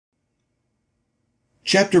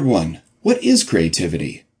Chapter 1. What is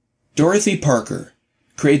creativity? Dorothy Parker.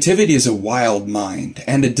 Creativity is a wild mind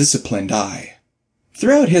and a disciplined eye.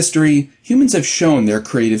 Throughout history, humans have shown their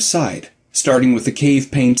creative side, starting with the cave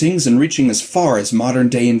paintings and reaching as far as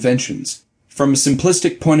modern-day inventions. From a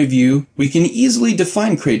simplistic point of view, we can easily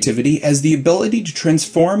define creativity as the ability to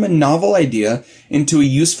transform a novel idea into a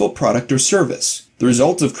useful product or service. The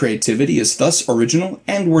result of creativity is thus original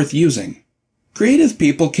and worth using. Creative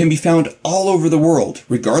people can be found all over the world,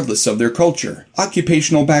 regardless of their culture,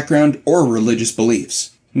 occupational background, or religious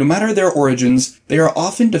beliefs. No matter their origins, they are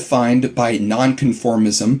often defined by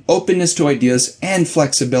nonconformism, openness to ideas, and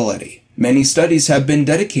flexibility. Many studies have been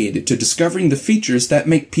dedicated to discovering the features that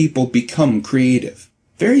make people become creative.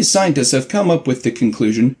 Various scientists have come up with the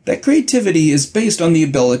conclusion that creativity is based on the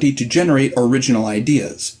ability to generate original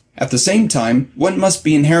ideas. At the same time, one must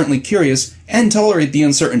be inherently curious and tolerate the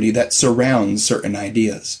uncertainty that surrounds certain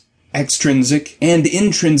ideas. Extrinsic and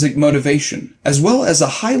intrinsic motivation, as well as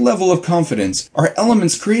a high level of confidence, are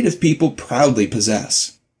elements creative people proudly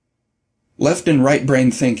possess. Left and right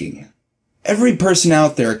brain thinking. Every person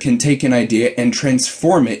out there can take an idea and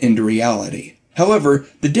transform it into reality. However,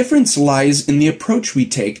 the difference lies in the approach we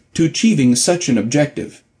take to achieving such an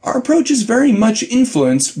objective. Our approach is very much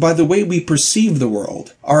influenced by the way we perceive the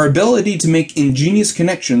world, our ability to make ingenious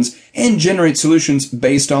connections and generate solutions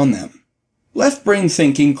based on them. Left brain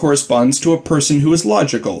thinking corresponds to a person who is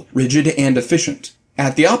logical, rigid, and efficient.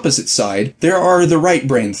 At the opposite side, there are the right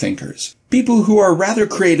brain thinkers, people who are rather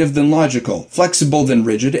creative than logical, flexible than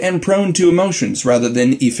rigid, and prone to emotions rather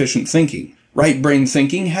than efficient thinking. Right brain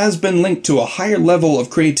thinking has been linked to a higher level of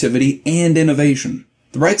creativity and innovation.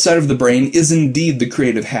 The right side of the brain is indeed the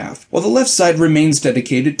creative half, while the left side remains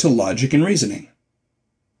dedicated to logic and reasoning.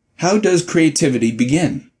 How does creativity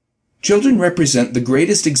begin? Children represent the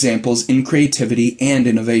greatest examples in creativity and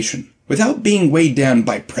innovation. Without being weighed down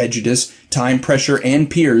by prejudice, time pressure, and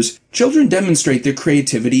peers, children demonstrate their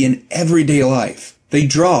creativity in everyday life. They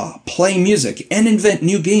draw, play music, and invent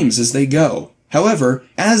new games as they go. However,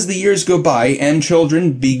 as the years go by and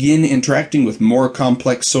children begin interacting with more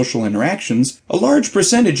complex social interactions, a large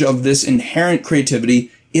percentage of this inherent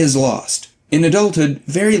creativity is lost. In adulthood,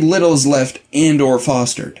 very little is left and/or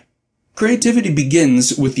fostered. Creativity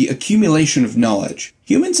begins with the accumulation of knowledge.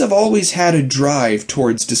 Humans have always had a drive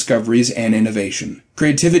towards discoveries and innovation,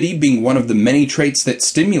 creativity being one of the many traits that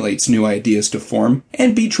stimulates new ideas to form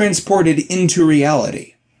and be transported into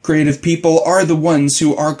reality. Creative people are the ones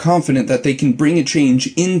who are confident that they can bring a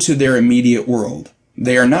change into their immediate world.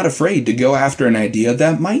 They are not afraid to go after an idea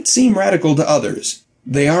that might seem radical to others.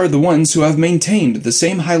 They are the ones who have maintained the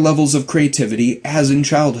same high levels of creativity as in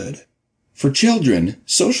childhood. For children,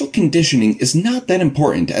 social conditioning is not that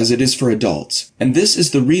important as it is for adults, and this is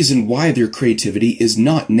the reason why their creativity is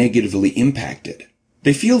not negatively impacted.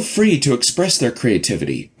 They feel free to express their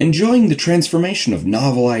creativity, enjoying the transformation of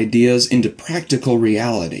novel ideas into practical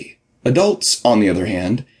reality. Adults, on the other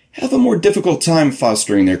hand, have a more difficult time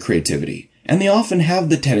fostering their creativity, and they often have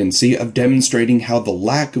the tendency of demonstrating how the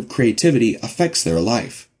lack of creativity affects their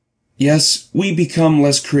life. Yes, we become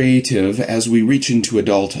less creative as we reach into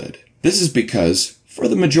adulthood. This is because, for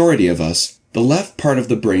the majority of us, the left part of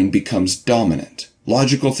the brain becomes dominant.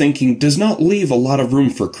 Logical thinking does not leave a lot of room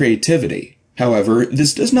for creativity. However,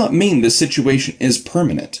 this does not mean the situation is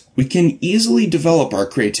permanent. We can easily develop our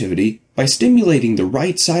creativity by stimulating the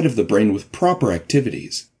right side of the brain with proper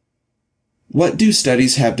activities. What do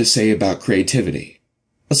studies have to say about creativity?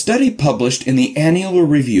 A study published in the Annual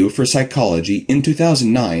Review for Psychology in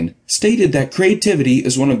 2009 stated that creativity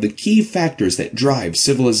is one of the key factors that drive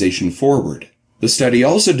civilization forward. The study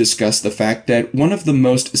also discussed the fact that one of the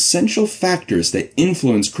most essential factors that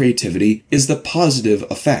influence creativity is the positive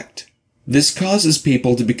effect. This causes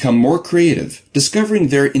people to become more creative, discovering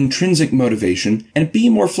their intrinsic motivation and be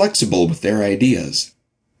more flexible with their ideas.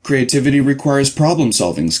 Creativity requires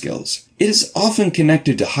problem-solving skills. It is often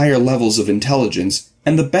connected to higher levels of intelligence,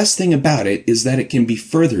 and the best thing about it is that it can be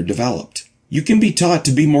further developed. You can be taught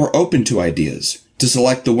to be more open to ideas, to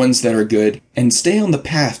select the ones that are good, and stay on the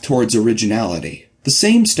path towards originality. The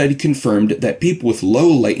same study confirmed that people with low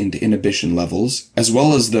latent inhibition levels, as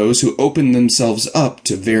well as those who open themselves up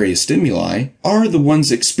to various stimuli, are the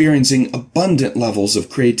ones experiencing abundant levels of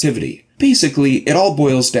creativity. Basically, it all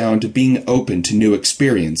boils down to being open to new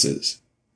experiences.